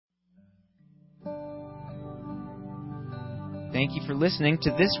Thank you for listening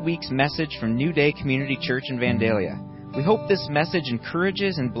to this week's message from New Day Community Church in Vandalia. We hope this message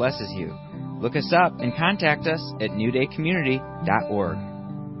encourages and blesses you. Look us up and contact us at newdaycommunity.org.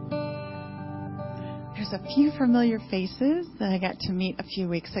 There's a few familiar faces that I got to meet a few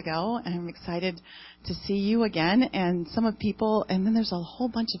weeks ago, and I'm excited to see you again. And some of people, and then there's a whole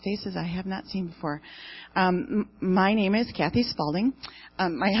bunch of faces I have not seen before. My name is Kathy Spalding.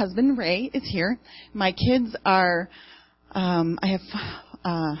 My husband Ray is here. My kids are, I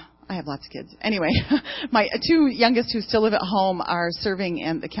have lots of kids. Anyway, my two youngest who still live at home are serving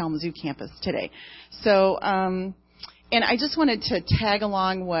at the Kalamazoo campus today. So, and I just wanted to tag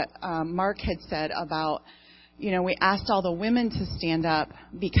along what Mark had said about, we asked all the women to stand up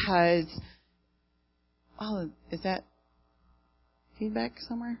because, is that feedback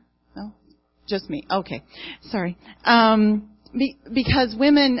somewhere? No? Just me. Okay. Sorry. Because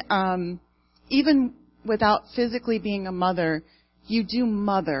women, even without physically being a mother, you do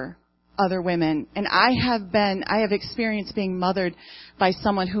mother other women. And I have experienced being mothered by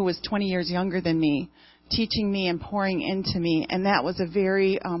someone who was 20 years younger than me, teaching me and pouring into me, and that was a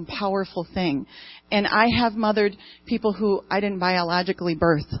very powerful thing. And I have mothered people who I didn't biologically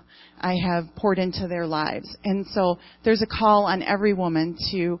birth. I have poured into their lives. And so there's a call on every woman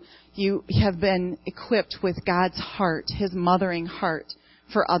you have been equipped with God's heart, His mothering heart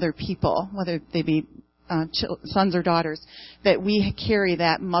for other people, whether they be sons or daughters, that we carry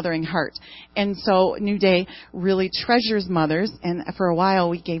that mothering heart. And so New Day really treasures mothers, and for a while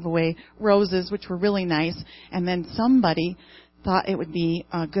we gave away roses, which were really nice, and then somebody thought it would be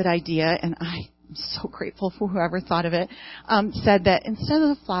a good idea, and I'm so grateful for whoever thought of it, said that instead of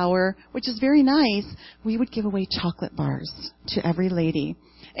the flower, which is very nice, we would give away chocolate bars to every lady.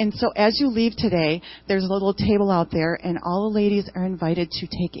 And so as you leave today, there's a little table out there, and all the ladies are invited to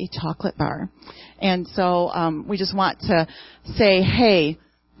take a chocolate bar. And so we just want to say, hey,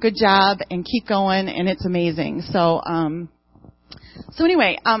 good job, and keep going, and it's amazing. So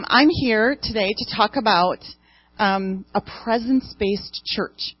anyway, I'm here today to talk about a presence-based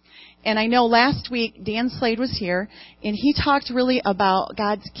church. And I know last week Dan Slade was here, and he talked really about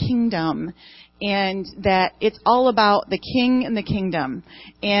God's kingdom, and that it's all about the king and the kingdom,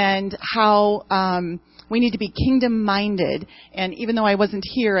 and how we need to be kingdom-minded. And even though I wasn't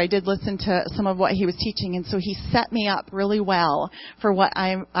here, I did listen to some of what he was teaching, and so he set me up really well for what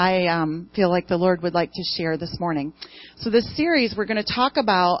I feel like the Lord would like to share this morning. So this series we're going to talk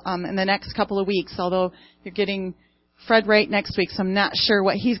about in the next couple of weeks, although you're getting Fred Wright next week, so I'm not sure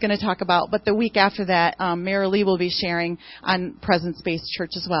what he's going to talk about. But the week after that, Mara Lee will be sharing on presence-based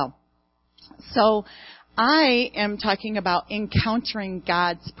church as well. So I am talking about encountering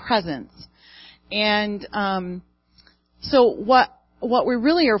God's presence. And so what we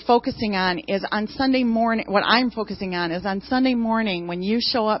really are focusing on is on Sunday morning, what I'm focusing on is on Sunday morning when you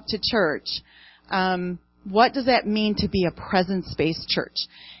show up to church, what does that mean to be a presence-based church?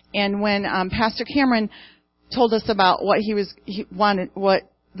 And when Pastor Cameron told us about what he wanted, what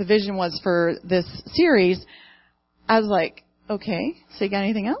the vision was for this series, I was like, okay, so you got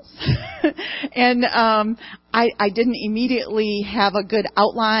anything else? And I didn't immediately have a good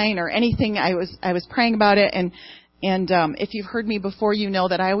outline or anything. I was praying about it, and if you've heard me before, you know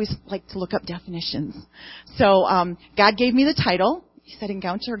that I always like to look up definitions. So God gave me the title. He said,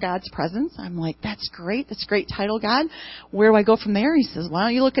 Encounter God's Presence. I'm like, that's great. That's a great title, God. Where do I go from there? He says, why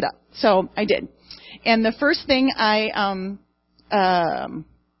don't you look it up? So I did. And the first thing I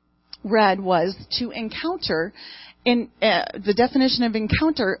read was to encounter. And the definition of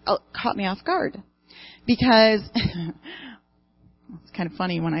encounter caught me off guard, because it's kind of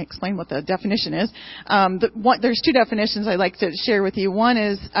funny when I explain what the definition is. There's two definitions I'd like to share with you. One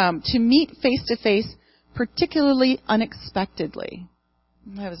is to meet face-to-face, particularly unexpectedly.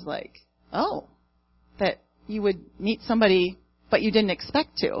 And I was like, oh, that you would meet somebody but you didn't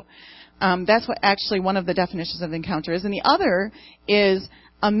expect to. That's what actually one of the definitions of encounter is. And the other is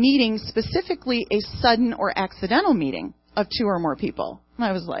a meeting, specifically a sudden or accidental meeting of two or more people. And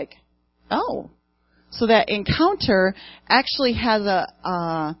I was like, oh. So that encounter actually has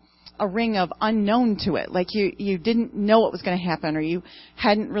a ring of unknown to it. Like you didn't know what was going to happen, or you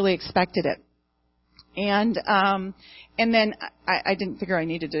hadn't really expected it. And then I didn't figure I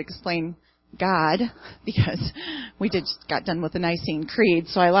needed to explain God, because we just got done with the Nicene Creed,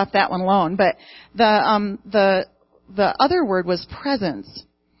 so I left that one alone. But the other word was presence.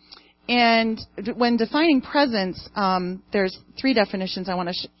 And when defining presence, there's three definitions I want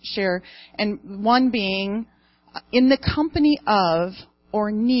to share, and one being in the company of,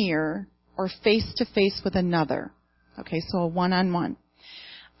 or near, or face-to-face with another. Okay, so a one-on-one.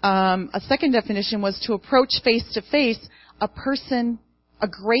 A second definition was to approach face-to-face a person, a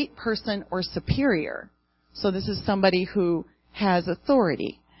great person or superior. So this is somebody who has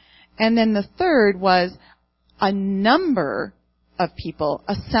authority. And then the third was a number of people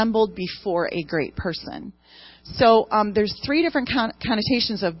assembled before a great person. So there's three different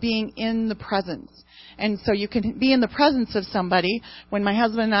connotations of being in the presence. And so you can be in the presence of somebody. When my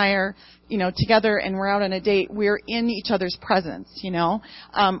husband and I are, together and we're out on a date, we're in each other's presence,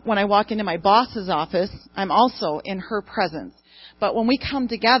 When I walk into my boss's office, I'm also in her presence. But when we come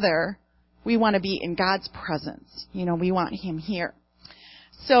together, we want to be in God's presence. We want Him here.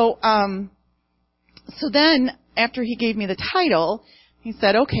 So then after he gave me the title, he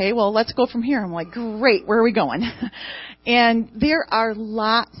said, okay, well, let's go from here. I'm like, great, where are we going? And there are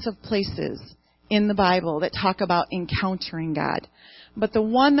lots of places in the Bible that talk about encountering God. But the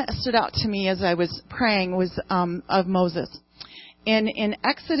one that stood out to me as I was praying was of Moses. And in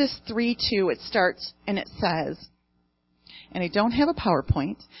Exodus 3:2, it starts and it says, and I don't have a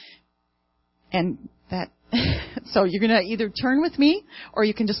PowerPoint, and that, so you're going to either turn with me or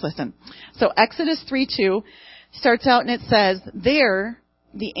you can just listen. So Exodus 3:2 starts out and it says, there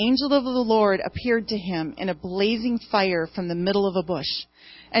the angel of the Lord appeared to him in a blazing fire from the middle of a bush.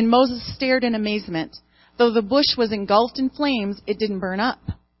 And Moses stared in amazement. Though the bush was engulfed in flames, it didn't burn up.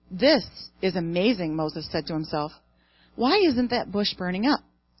 This is amazing, Moses said to himself. Why isn't that bush burning up?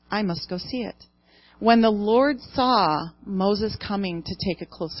 I must go see it. When the Lord saw Moses coming to take a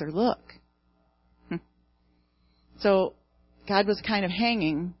closer look. So God was kind of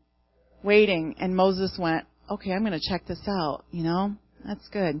hanging, waiting, and Moses went, okay, I'm going to check this out, That's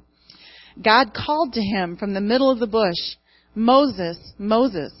good. God called to him from the middle of the bush, Moses,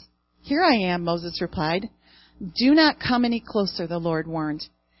 Moses. Here I am, Moses replied. Do not come any closer, the Lord warned.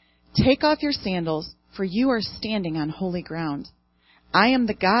 Take off your sandals, for you are standing on holy ground. I am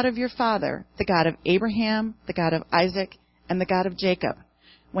the God of your father, the God of Abraham, the God of Isaac, and the God of Jacob.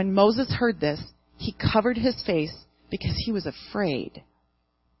 When Moses heard this, he covered his face because he was afraid.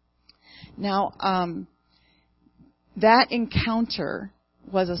 Now, that encounter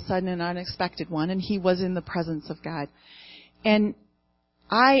was a sudden and unexpected one, and he was in the presence of God. And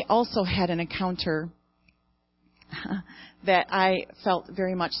I also had an encounter that I felt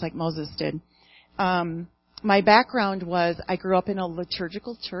very much like Moses did. My background was I grew up in a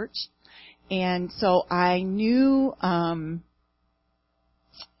liturgical church, and so I knew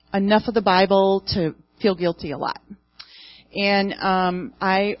enough of the Bible to feel guilty a lot. And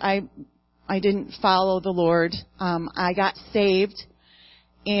I didn't follow the Lord. I got saved,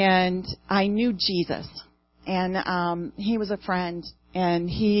 and I knew Jesus. And he was a friend, and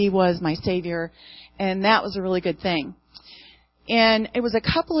he was my Savior, and that was a really good thing. And it was a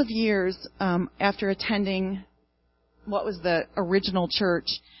couple of years after attending what was the original church.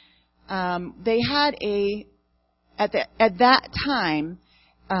 They had at that time,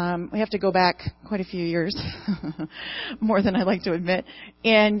 we have to go back quite a few years, more than I like to admit.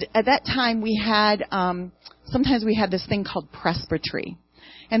 And at that time we had, sometimes we had this thing called presbytery.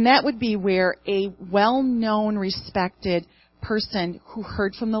 And that would be where a well-known, respected person who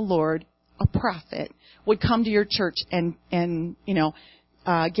heard from the Lord, a prophet, would come to your church and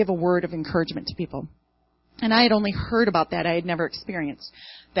give a word of encouragement to people. And I had only heard about that. I had never experienced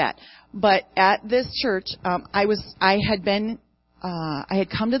that. But at this church, I had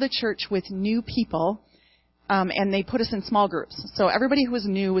come to the church with new people, and they put us in small groups. So everybody who was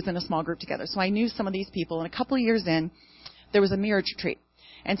new was in a small group together. So I knew some of these people. And a couple of years in, there was a marriage retreat.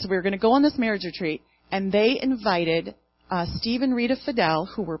 And so we were going to go on this marriage retreat, and they invited Steve and Rita Fidel,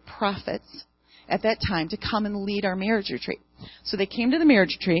 who were prophets at that time, to come and lead our marriage retreat. So they came to the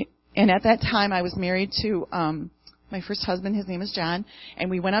marriage retreat, and at that time I was married to my first husband. His name is John, and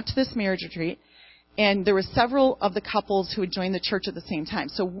we went up to this marriage retreat, and there were several of the couples who had joined the church at the same time.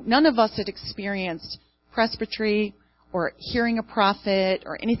 So none of us had experienced presbytery or hearing a prophet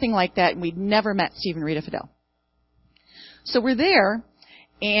or anything like that, and we'd never met Steve and Rita Fidel. So we're there,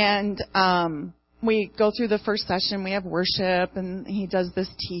 and we go through the first session. We have worship, and he does this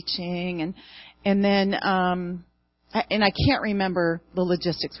teaching, and then and I can't remember the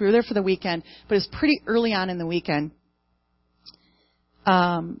logistics. We were there for the weekend, but it was pretty early on in the weekend.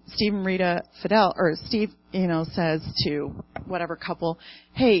 Steve and Rita Fidel, or Steve, says to whatever couple,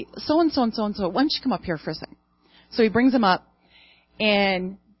 hey, so-and-so and so-and-so, why don't you come up here for a second? So he brings them up,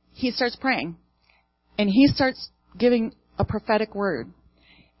 and he starts praying, and he starts giving a prophetic word.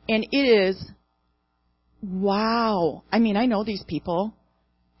 And it is, wow. I mean, I know these people,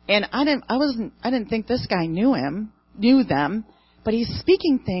 and I didn't think this guy knew them, but he's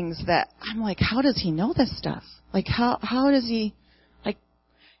speaking things that I'm like, how does he know this stuff? Like, how does he,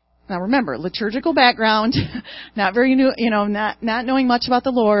 Now remember, liturgical background, not very new, not knowing much about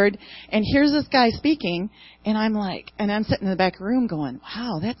the Lord. And here's this guy speaking, and I'm sitting in the back of the room going,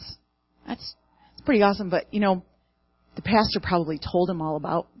 wow, that's pretty awesome. But, the pastor probably told him all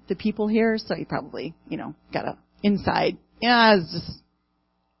about the people here, so he probably, got a inside. I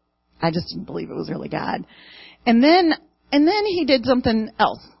just didn't believe it was really God. And then he did something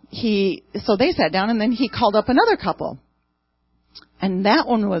else. So they sat down, and then he called up another couple. And that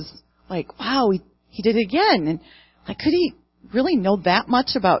one was like, wow, he did it again. And could he really know that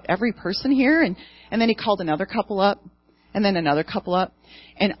much about every person here? And then he called another couple up, and then another couple up.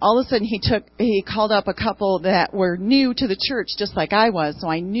 And all of a sudden he called up a couple that were new to the church, just like I was. So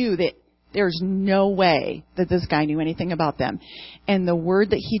I knew that there's no way that this guy knew anything about them. And the word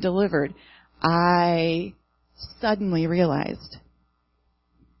that he delivered, I suddenly realized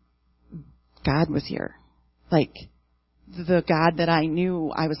God was here. The God that I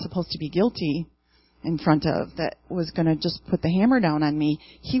knew I was supposed to be guilty in front of, that was going to just put the hammer down on me,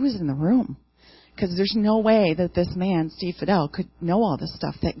 he was in the room. Because there's no way that this man, Steve Fidel, could know all this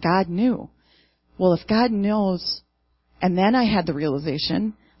stuff that God knew. Well, if God knows, and then I had the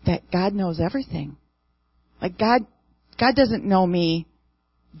realization that God knows everything. God doesn't know me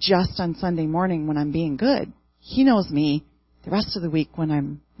just on Sunday morning when I'm being good. He knows me the rest of the week when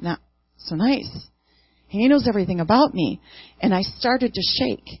I'm not so nice. He knows everything about me. And I started to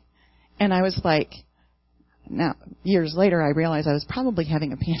shake. And I was like, now, years later, I realized I was probably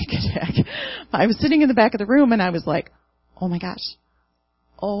having a panic attack. I was sitting in the back of the room, and I was like, oh my gosh,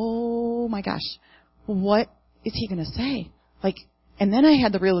 what is he going to say? And then I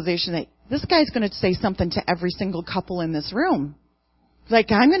had the realization that this guy's going to say something to every single couple in this room.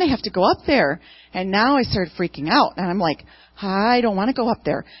 I'm going to have to go up there. And now I started freaking out, and I'm like, I don't want to go up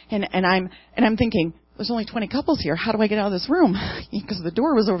there. And I'm thinking, there's only 20 couples here. How do I get out of this room? Because the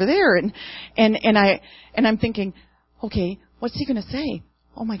door was over there. And I'm thinking, okay, what's he going to say?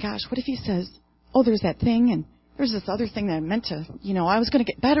 Oh my gosh, what if he says, oh, there's that thing, and there's this other thing that I meant to, I was going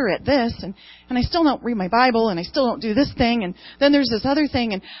to get better at this, and I still don't read my Bible, and I still don't do this thing, and then there's this other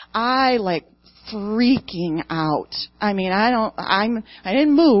thing, and I freaking out. I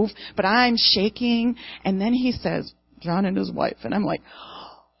didn't move, but I'm shaking. And then he says, John and his wife, and I'm like,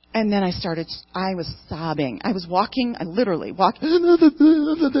 and then I was sobbing. I literally walked,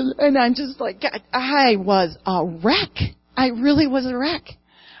 and I'm just like, God, I was a wreck. I really was a wreck.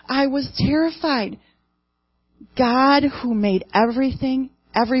 I was terrified. God, who made everything,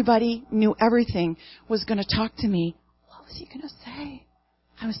 everybody knew everything, was going to talk to me. What was he going to say?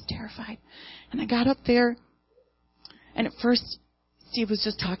 I was terrified. And I got up there, and at first, Steve was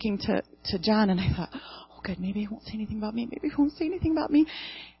just talking to John, and I thought, oh, good, maybe he won't say anything about me. Maybe he won't say anything about me.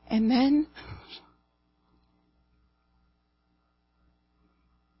 And then,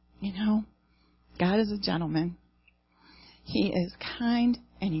 God is a gentleman. He is kind,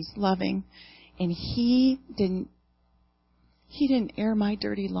 and he's loving, and he didn't air my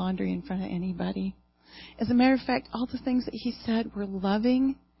dirty laundry in front of anybody. As a matter of fact, all the things that he said were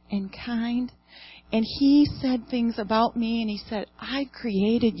loving and kind. And he said things about me, and he said, I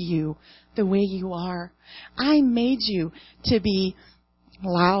created you the way you are. I made you to be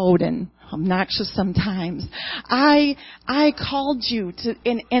loud and obnoxious sometimes. I called you to,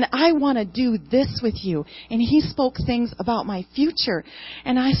 and I want to do this with you. And he spoke things about my future.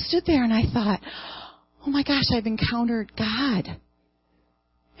 And I stood there and I thought, oh my gosh, I've encountered God.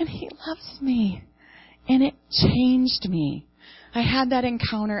 And he loves me. And it changed me. I had that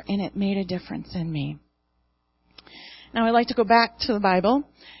encounter, and it made a difference in me. Now I'd like to go back to the Bible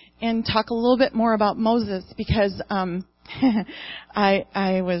and talk a little bit more about Moses, because I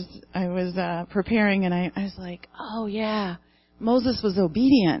was preparing, and I was like, oh yeah, Moses was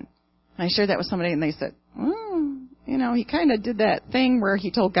obedient. And I shared that with somebody, and they said, he kind of did that thing where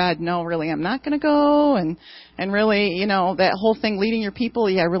he told God, no, really, I'm not going to go. And really, that whole thing leading your people,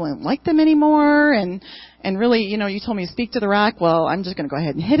 I really don't like them anymore. And really, you told me to speak to the rock. Well, I'm just going to go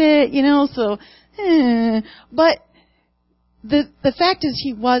ahead and hit it, so, but the fact is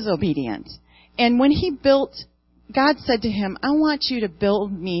he was obedient. And when he built, God said to him, I want you to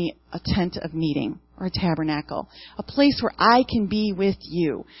build me a tent of meeting, or a tabernacle, a place where I can be with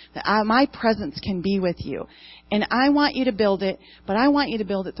you, that my presence can be with you. And I want you to build it, but I want you to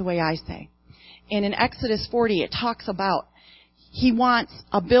build it the way I say. And in Exodus 40, it talks about he wants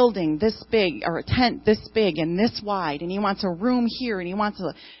a building this big, or a tent this big and this wide, and he wants a room here, and he wants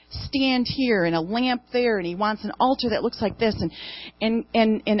a stand here, and a lamp there, and he wants an altar that looks like this. And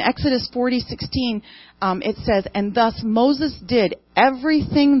in Exodus 40:16, it says, and thus Moses did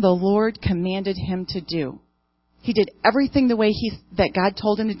everything the Lord commanded him to do. He did everything the way that God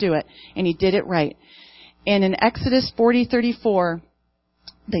told him to do it, and he did it right. And in Exodus 40:34,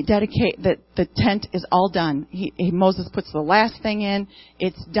 they dedicate that the tent is all done. Moses puts the last thing in,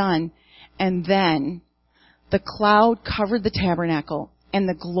 it's done. And then the cloud covered the tabernacle, and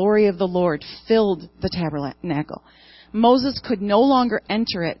the glory of the Lord filled the tabernacle. Moses could no longer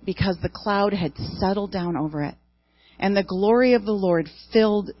enter it because the cloud had settled down over it, and the glory of the Lord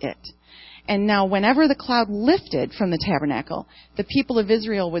filled it. And now whenever the cloud lifted from the tabernacle, the people of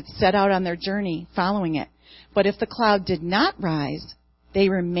Israel would set out on their journey following it. But if the cloud did not rise, they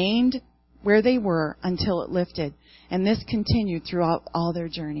remained where they were until it lifted. And this continued throughout all their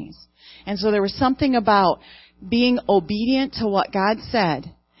journeys. And so there was something about being obedient to what God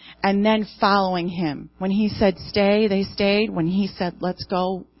said and then following him. When he said stay, they stayed. When he said let's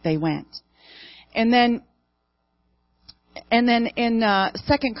go, they went. And then in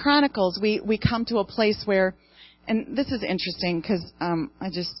 2 Chronicles, we come to a place where, and this is interesting because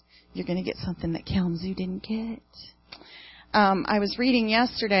you're going to get something that Kalamazoo didn't get. I was reading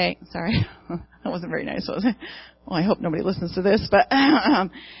yesterday. Sorry, that wasn't very nice, was it? Well, I hope nobody listens to this. But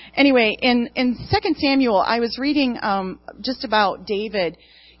anyway, in 2 Samuel, I was reading just about David.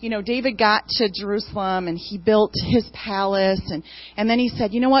 You know, David got to Jerusalem and he built his palace, and then he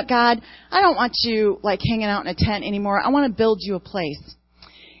said, you know what, God, I don't want you like hanging out in a tent anymore. I want to build you a place.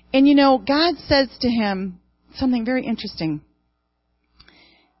 And you know, God says to him something very interesting.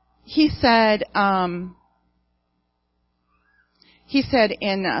 He said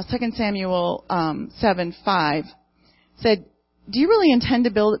in 2 Samuel 7:5, said, do you really intend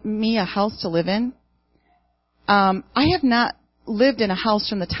to build me a house to live in? I have not lived in a house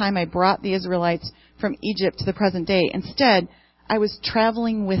from the time I brought the Israelites from Egypt to the present day. Instead, I was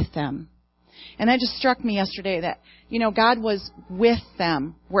traveling with them. And that just struck me yesterday that, you know, God was with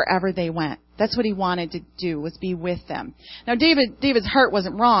them wherever they went. That's what he wanted to do, was be with them. Now, David's heart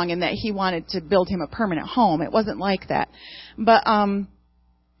wasn't wrong in that he wanted to build him a permanent home. It wasn't like that. But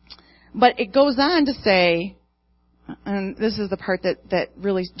it goes on to say, and this is the part that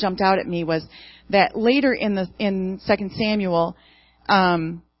really jumped out at me, was that later in 2 Samuel,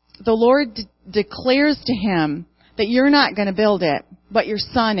 the Lord declares to him that you're not going to build it, but your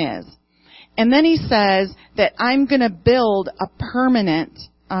son is. And then he says that I'm going to build a permanent,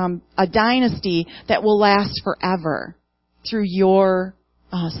 a dynasty that will last forever through your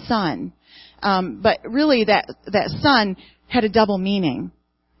son. But really that son had a double meaning,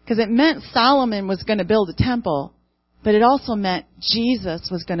 because it meant Solomon was going to build a temple, but it also meant Jesus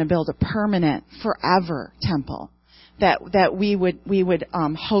was going to build a permanent, forever temple that we would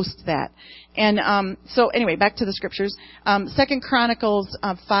host that. And so anyway, back to the scriptures. 2 Chronicles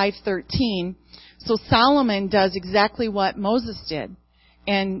 5:13. So Solomon does exactly what Moses did,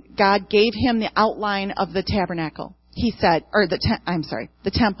 and God gave him the outline of the tabernacle. He said, or the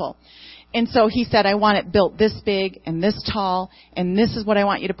temple. And so he said, I want it built this big and this tall, and this is what I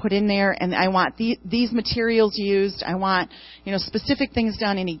want you to put in there, and I want these materials used. I want, you know, specific things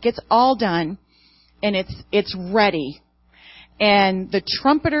done, and he gets all done, and it's ready. And the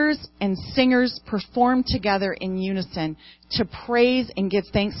trumpeters and singers perform together in unison to praise and give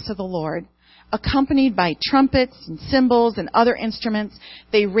thanks to the Lord. Accompanied by trumpets and cymbals and other instruments,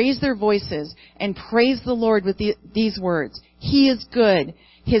 they raise their voices and praise the Lord with these words. He is good.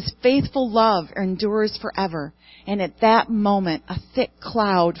 His faithful love endures forever. And at that moment, a thick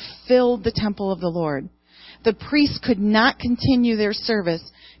cloud filled the temple of the Lord. The priests could not continue their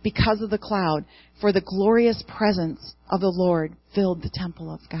service because of the cloud, for the glorious presence of the Lord filled the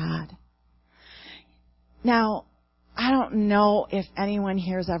temple of God. Now, I don't know if anyone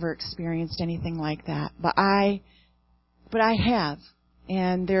here has ever experienced anything like that, but I have.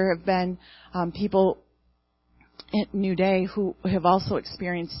 And there have been people at New Day who have also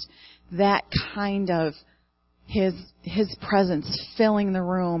experienced that kind of his presence filling the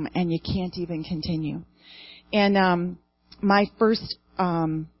room, and you can't even continue. And my first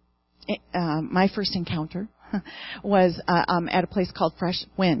encounter was at a place called Fresh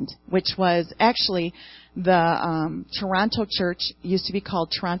Wind, which was actually the Toronto church, used to be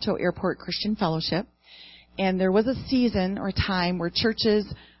called Toronto Airport Christian Fellowship. And there was a season or time where churches,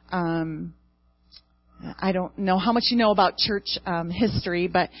 I don't know how much you know about church history,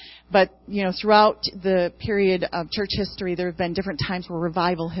 but you know, throughout the period of church history, there have been different times where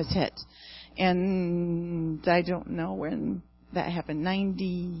revival has hit. And I don't know when that happened,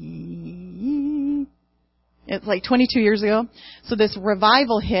 it's like 22 years ago. So this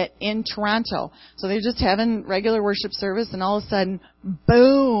revival hit in Toronto. So they're just having regular worship service, and all of a sudden,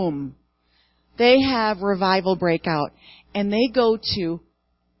 boom, they have revival breakout. And they go to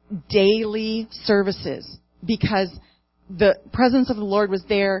daily services because the presence of the Lord was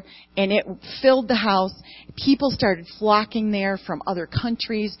there, and it filled the house. People started flocking there from other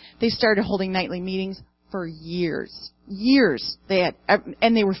countries. They started holding nightly meetings for years. They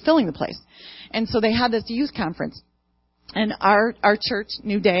were filling the place. And so they had this youth conference. And our church,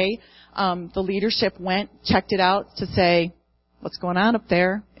 New Day, the leadership went, checked it out to say, what's going on up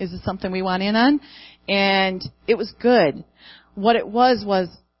there? Is this something we want in on? And it was good. What it was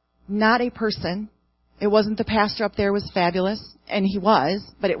not a person. It wasn't the pastor up there was fabulous, and he was,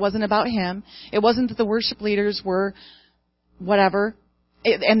 but it wasn't about him. It wasn't that the worship leaders were whatever,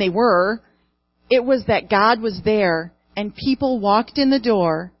 and they were. It was that God was there, and people walked in the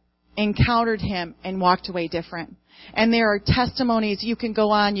door, encountered him, and walked away different. And there are testimonies. You can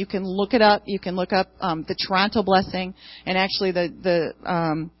go on. You can look it up. You can look up the Toronto blessing, and actually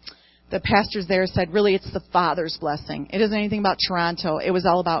the pastors there said, really, it's the Father's blessing. It isn't anything about Toronto. It was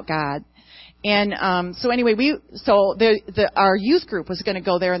all about God. And so anyway, our youth group was going to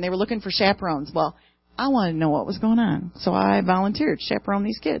go there, and they were looking for chaperones. Well, I wanted to know what was going on, so I volunteered to chaperone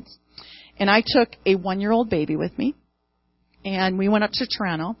these kids. And I took a 1-year-old baby with me, and we went up to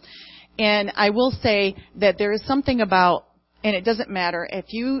Toronto. And I will say that there is something about, and it doesn't matter, if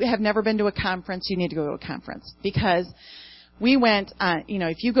you have never been to a conference, you need to go to a conference, because we went,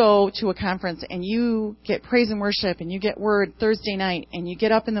 if you go to a conference and you get praise and worship and you get word Thursday night and you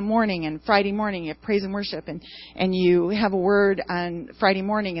get up in the morning and Friday morning you have praise and worship and you have a word on Friday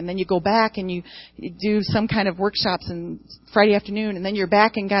morning and then you go back and you do some kind of workshops on Friday afternoon and then you're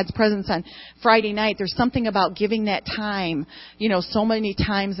back in God's presence on Friday night. There's something about giving that time, so many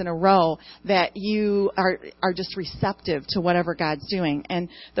times in a row that you are just receptive to whatever God's doing. And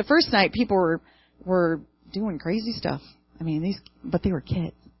the first night people were doing crazy stuff. But they were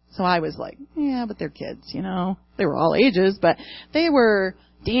kids. So I was like, yeah, but they're kids, They were all ages, but they were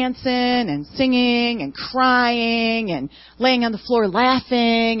dancing and singing and crying and laying on the floor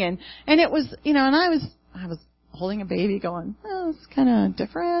laughing and it was, and I was holding a baby going, oh, it's kind of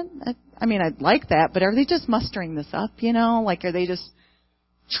different. I'd like that, but are they just mustering this up, Like, are they just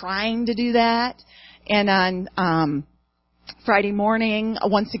trying to do that? And on, Friday morning,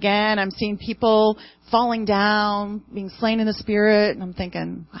 once again, I'm seeing people falling down, being slain in the Spirit, and I'm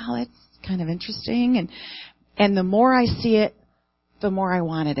thinking, wow, that's kind of interesting. And the more I see it, the more I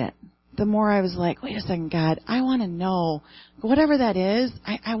wanted it. The more I was like, wait a second, God, I want to know, whatever that is,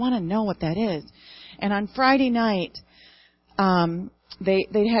 I want to know what that is. And on Friday night,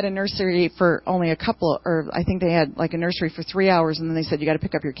 they had a nursery for only I think they had like a nursery for 3 hours, and then they said, you got to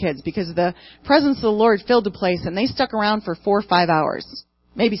pick up your kids, because the presence of the Lord filled the place, and they stuck around for 4 or 5 hours,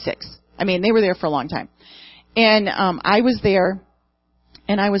 maybe 6. They were there for a long time. And I was there,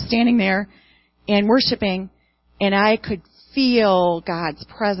 and I was standing there and worshiping, and I could feel God's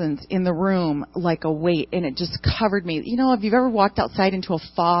presence in the room like a weight, and it just covered me. If you've ever walked outside into a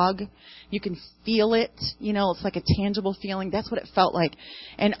fog, you can feel it. It's like a tangible feeling. That's what it felt like.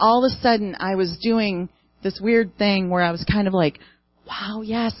 And all of a sudden, I was doing this weird thing where I was kind of like, wow,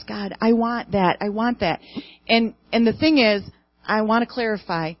 yes, God, I want that. I want that. And the thing is, I want to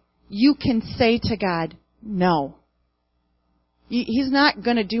clarify, you can say to God, no. He's not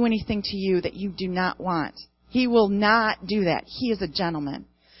going to do anything to you that you do not want. He will not do that. He is a gentleman.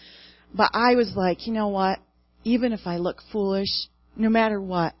 But I was like, you know what? Even if I look foolish, no matter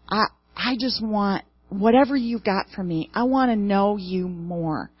what, I just want whatever you got for me. I want to know you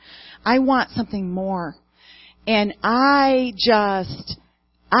more. I want something more. And I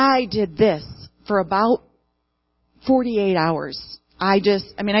did this for about 48 hours. I did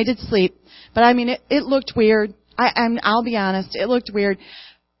sleep, but it looked weird. I'll be honest, it looked weird.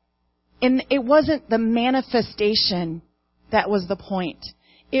 And it wasn't the manifestation that was the point.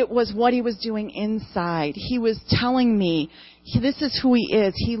 It was what he was doing inside. He was telling me, this is who he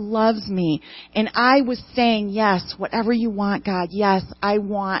is. He loves me. And I was saying, yes, whatever you want, God. Yes, I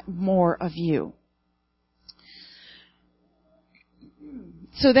want more of you.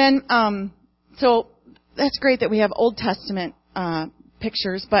 So then, so that's great that we have Old Testament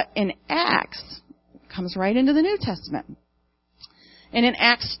pictures, but in Acts, it comes right into the New Testament. And in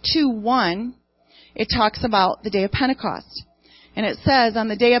Acts 2:1, it talks about the day of Pentecost. And it says, on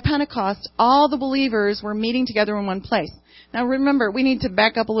the day of Pentecost, all the believers were meeting together in one place. Now remember, we need to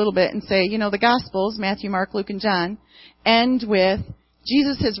back up a little bit and say, the Gospels, Matthew, Mark, Luke, and John, end with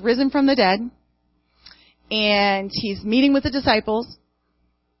Jesus has risen from the dead, and he's meeting with the disciples.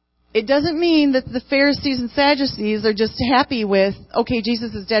 It doesn't mean that the Pharisees and Sadducees are just happy with, okay,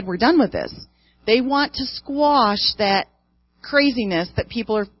 Jesus is dead, we're done with this. They want to squash that craziness that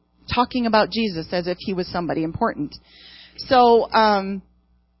people are talking about Jesus as if he was somebody important. So,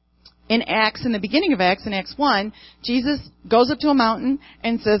 in the beginning of Acts, in Acts 1, Jesus goes up to a mountain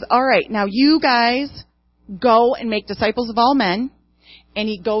and says, all right, now you guys go and make disciples of all men. And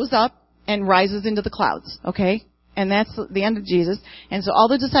he goes up and rises into the clouds, okay? And that's the end of Jesus. And so all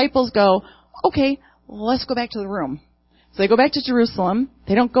the disciples go, okay, let's go back to the room. So they go back to Jerusalem.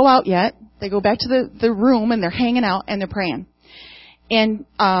 They don't go out yet. They go back to the room, and they're hanging out, and they're praying. And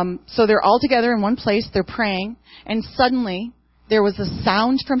so they're all together in one place. They're praying. And suddenly, there was a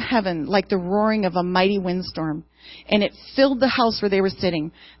sound from heaven like the roaring of a mighty windstorm. And it filled the house where they were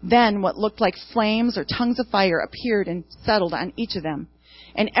sitting. Then what looked like flames or tongues of fire appeared and settled on each of them.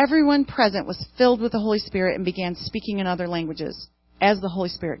 And everyone present was filled with the Holy Spirit and began speaking in other languages as the Holy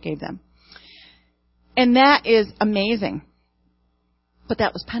Spirit gave them. And that is amazing. But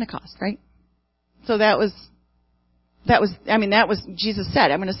that was Pentecost, right? So that was Jesus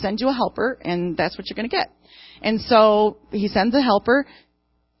said, I'm going to send you a helper, and that's what you're going to get. And so he sends a helper,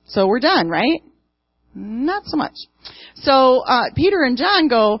 so we're done, right? Not so much. So Peter and John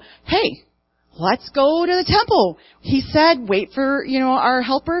go, hey, let's go to the temple. He said, wait for, our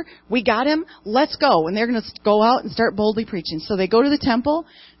helper. We got him. Let's go. And they're going to go out and start boldly preaching. So they go to the temple.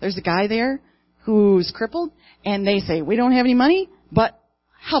 There's a guy there who's crippled, and they say, we don't have any money, but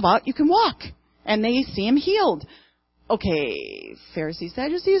how about you can walk? And they see him healed. Okay, Pharisees,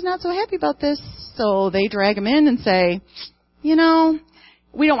 Sadducees, not so happy about this. So they drag him in and say, we don't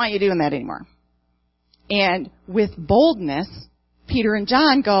want you doing that anymore. And with boldness, Peter and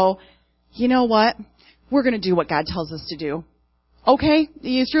John go, you know what? We're going to do what God tells us to do. Okay,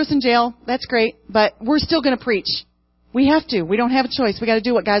 you threw us in jail. That's great. But we're still going to preach. We have to. We don't have a choice. We got to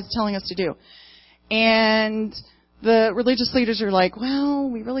do what God's telling us to do. And the religious leaders are like, well,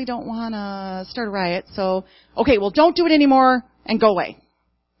 we really don't want to start a riot. So, okay, well, don't do it anymore and go away.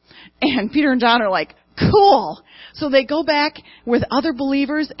 And Peter and John are like, cool. So they go back with other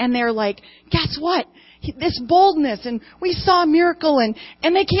believers, and they're like, guess what? This boldness, and we saw a miracle, and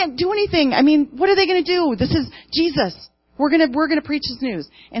they can't do anything. I mean, what are they going to do? This is Jesus. We're going to preach his news.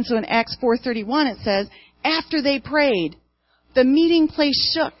 And so in Acts 4:31 it says, after they prayed, the meeting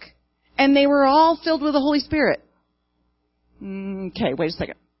place shook, and they were all filled with the Holy Spirit. Okay, wait a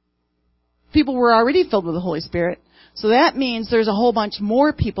second. People were already filled with the Holy Spirit, so that means there's a whole bunch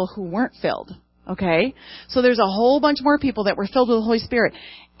more people who weren't filled. Okay? So there's a whole bunch more people that were filled with the Holy Spirit.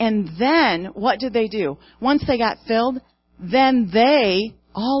 And then, what did they do? Once they got filled, then they,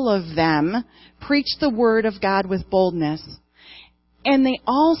 all of them, preached the word of God with boldness. And they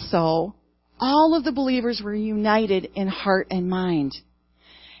also, all of the believers were united in heart and mind.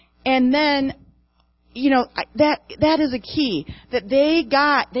 And then, that is a key. That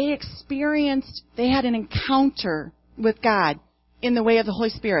they experienced, they had an encounter with God in the way of the Holy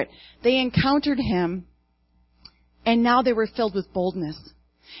Spirit. They encountered him, and now they were filled with boldness.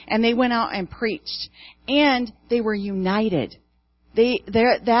 And they went out and preached. And they were united.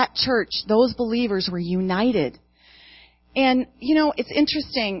 That church, those believers were united. And, it's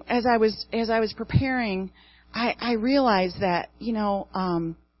interesting, as I was preparing, I realized that, in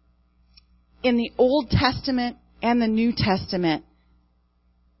the Old Testament and the New Testament,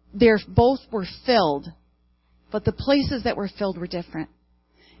 both were filled, but the places that were filled were different.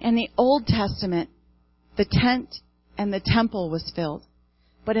 In the Old Testament, the tent and the temple was filled.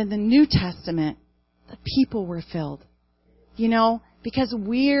 But in the New Testament, the people were filled. Because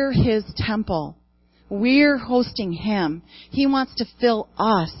we're his temple. We're hosting him. He wants to fill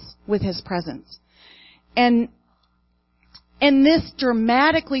us with his presence. And this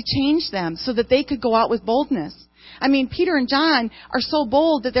dramatically changed them so that they could go out with boldness. I mean, Peter and John are so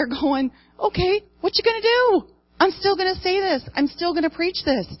bold that they're going, okay, what you going to do? I'm still going to say this. I'm still going to preach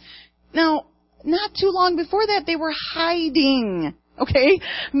this. Now, not too long before that, they were hiding. Okay?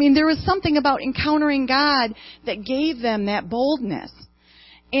 I mean, there was something about encountering God that gave them that boldness.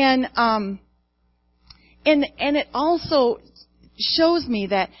 And it also shows me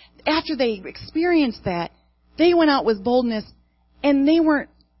that after they experienced that, they went out with boldness, and they weren't,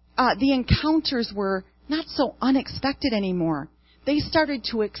 the encounters were not so unexpected anymore. They started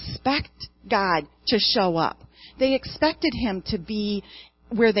to expect God to show up. They expected him to be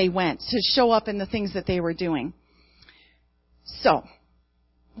where they went, to show up in the things that they were doing. So,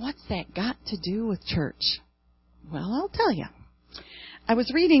 what's that got to do with church? Well, I'll tell you. I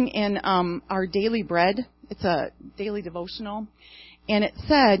was reading in our Daily Bread. It's a daily devotional. And it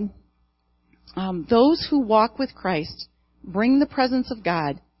said, those who walk with Christ bring the presence of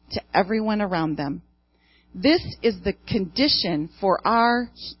God to everyone around them. This is the condition for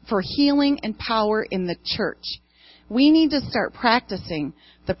healing and power in the church. We need to start practicing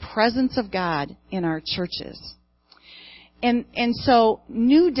the presence of God in our churches. And so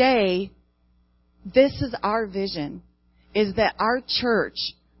New Day, this is our vision, is that our church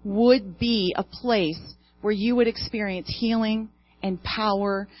would be a place where you would experience healing and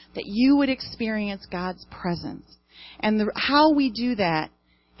power, that you would experience God's presence. And how we do that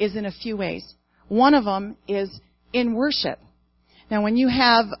is in a few ways. One of them is in worship. Now, when you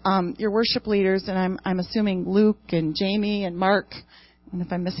have your worship leaders, and I'm assuming Luke and Jamie and Mark, and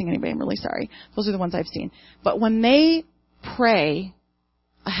if I'm missing anybody, I'm really sorry. Those are the ones I've seen. But when they pray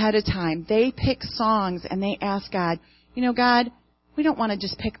ahead of time, they pick songs and they ask God, God, we don't want to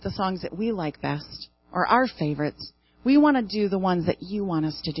just pick the songs that we like best or our favorites. We want to do the ones that you want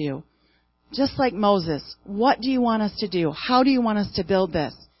us to do. Just like Moses, what do you want us to do? How do you want us to build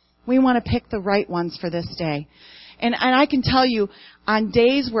this? We want to pick the right ones for this day. And I can tell you, on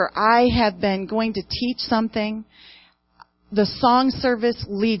days where I have been going to teach something, the song service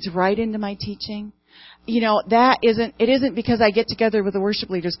leads right into my teaching. It isn't because I get together with the worship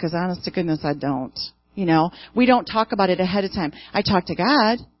leaders, because honest to goodness, I don't. We don't talk about it ahead of time. I talk to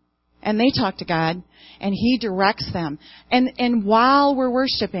God, and they talk to God, and He directs them. And while we're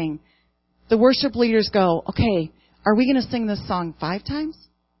worshiping, the worship leaders go, okay, are we going to sing this song 5 times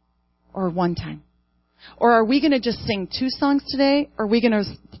or 1 time? Or are we going to just sing 2 songs today, or are we going to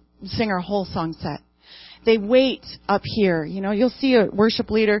sing our whole song set? They wait up here. You'll see a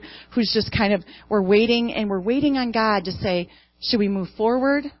worship leader who's just we're waiting on God to say, should we move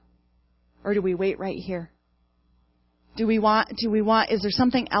forward, or do we wait right here? Is there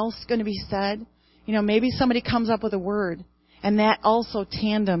something else going to be said? Maybe somebody comes up with a word, and that also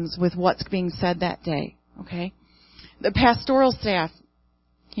tandems with what's being said that day. Okay? The pastoral staff,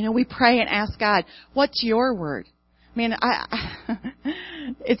 we pray and ask God, what's your word?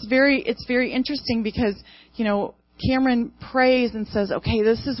 It's very interesting because, Cameron prays and says, okay,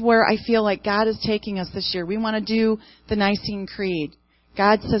 this is where I feel like God is taking us this year. We want to do the Nicene Creed.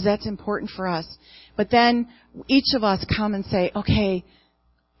 God says that's important for us. But then each of us come and say, okay,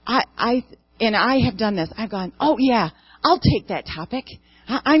 I have done this. I've gone, oh yeah, I'll take that topic.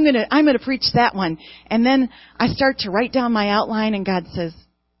 I'm gonna preach that one. And then I start to write down my outline, and God says,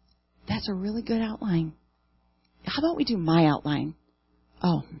 that's a really good outline. How about we do my outline?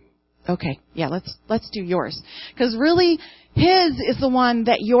 Oh, okay. Yeah, let's do yours. Because really, His is the one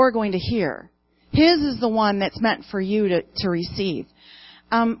that you're going to hear. His is the one that's meant for you to receive.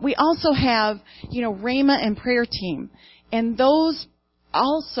 We also have, Rhema and prayer team. And those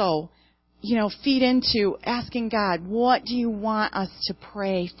also, feed into asking God, what do you want us to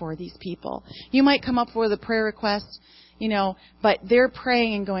pray for these people? You might come up with a prayer request, but they're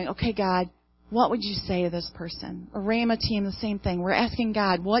praying and going, okay, God, what would you say to this person? A Rhema team, the same thing. We're asking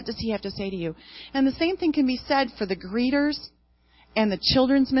God, what does He have to say to you? And the same thing can be said for the greeters and the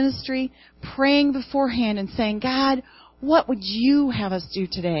children's ministry, praying beforehand and saying, God, what would you have us do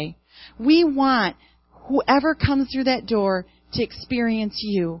today? We want whoever comes through that door to experience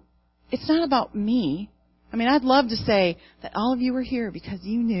you. It's not about me. I'd love to say that all of you were here because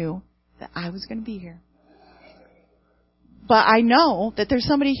you knew that I was going to be here. But I know that there's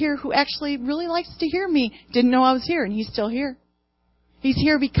somebody here who actually really likes to hear me, didn't know I was here, and he's still here. He's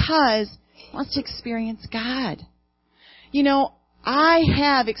here because he wants to experience God. I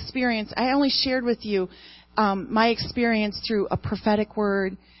have experienced, I only shared with you my experience through a prophetic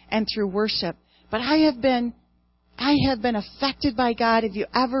word and through worship. But I have been affected by God. Have you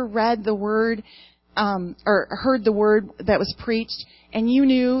ever read the word or heard the word that was preached, and you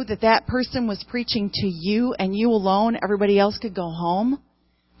knew that person was preaching to you and you alone, everybody else could go home?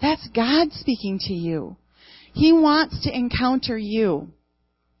 That's God speaking to you. He wants to encounter you.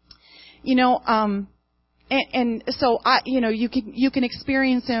 And so you can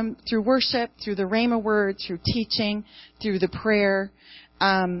experience Him through worship, through the Rhema word, through teaching, through the prayer,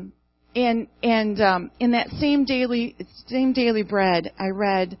 and in that same daily bread, I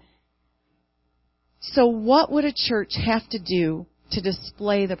read, so what would a church have to do to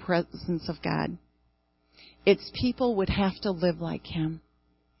display the presence of God? Its people would have to live like Him.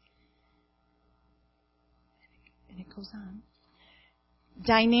 And it goes on.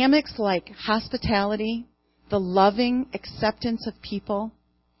 Dynamics like hospitality, the loving acceptance of people,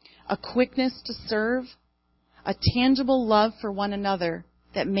 a quickness to serve, a tangible love for one another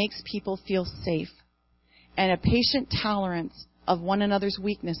that makes people feel safe, and a patient tolerance of one another's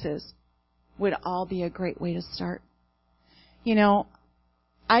weaknesses would all be a great way to start.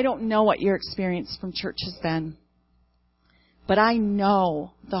 I don't know what your experience from church has been, but I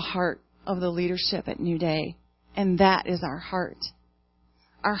know the heart of the leadership at New Day, and that is our heart.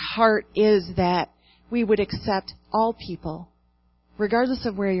 Our heart is that we would accept all people, regardless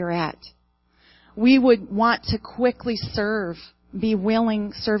of where you're at. we would want to quickly serve, be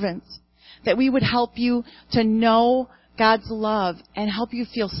willing servants, that we would help you to know God's love and help you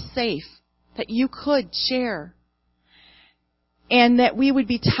feel safe, that you could share, and that we would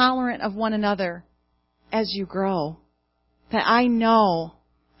be tolerant of one another as you grow. That I know,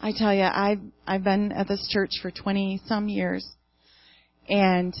 I tell you, I've been at this church for 20-some years,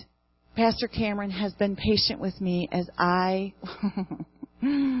 and Pastor Cameron has been patient with me as I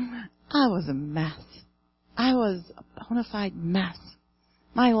was a mess. I was a bona fide mess.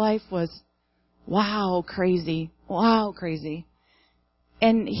 My life was crazy.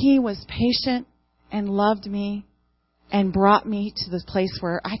 And he was patient and loved me and brought me to this place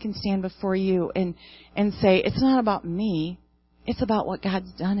where I can stand before you and say, it's not about me. It's about what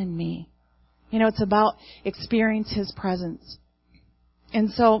God's done in me. You know, it's about experience His presence.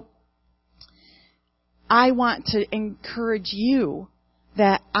 And so I want to encourage you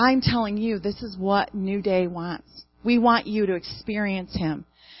that I'm telling you this is what New Day wants. We want you to experience Him.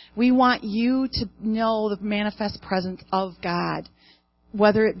 We want you to know the manifest presence of God,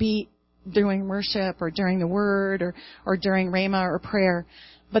 whether it be during worship or during the Word or during Rhema or prayer.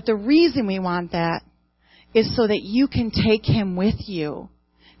 But the reason we want that is so that you can take Him with you,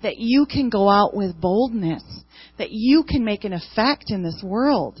 that you can go out with boldness, that you can make an effect in this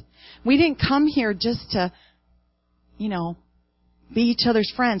world. We didn't come here just to, be each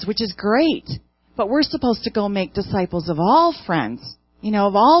other's friends, which is great. But we're supposed to go make disciples of all friends,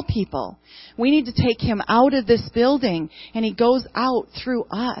 of all people. We need to take Him out of this building, and He goes out through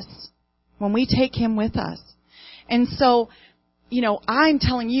us when we take Him with us. And so, I'm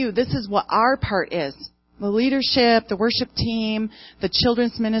telling you, this is what our part is. The leadership, the worship team, the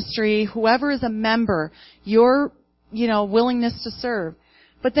children's ministry, whoever is a member, your, willingness to serve.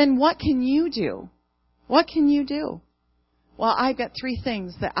 But then what can you do? What can you do? Well, I've got 3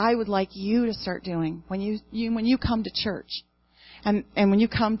 things that I would like you to start doing when you come to church. And when you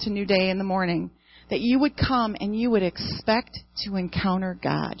come to New Day in the morning, that you would come and you would expect to encounter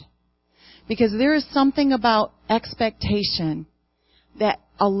God. Because there is something about expectation that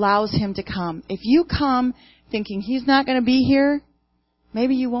allows Him to come. If you come thinking He's not going to be here,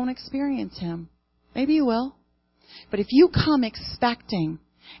 maybe you won't experience Him. Maybe you will. But if you come expecting,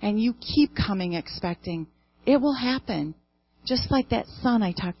 and you keep coming expecting, it will happen. Just like that sun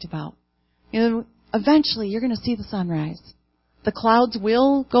I talked about. Eventually you're going to see the sunrise. The clouds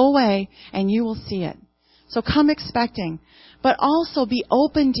will go away and you will see it. So come expecting. But also be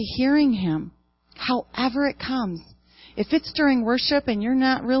open to hearing Him, however it comes. If it's during worship and you're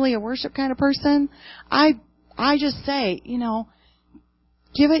not really a worship kind of person, I just say,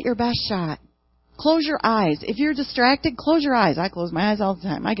 give it your best shot. Close your eyes. If you're distracted, close your eyes. I close my eyes all the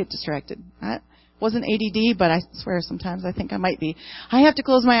time. I get distracted. I wasn't ADD, but I swear sometimes I think I might be. I have to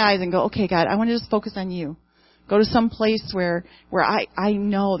close my eyes and go, okay, God, I want to just focus on You. Go to some place where I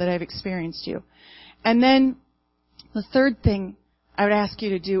know that I've experienced You. And then the third thing I would ask you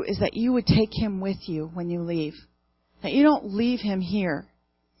to do is that you would take Him with you when you leave. That you don't leave Him here.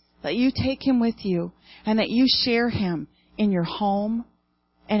 That you take Him with you and that you share Him in your home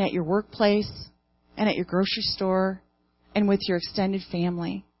and at your workplace and at your grocery store and with your extended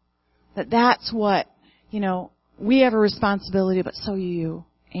family. That's what, we have a responsibility, but so do you.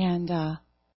 And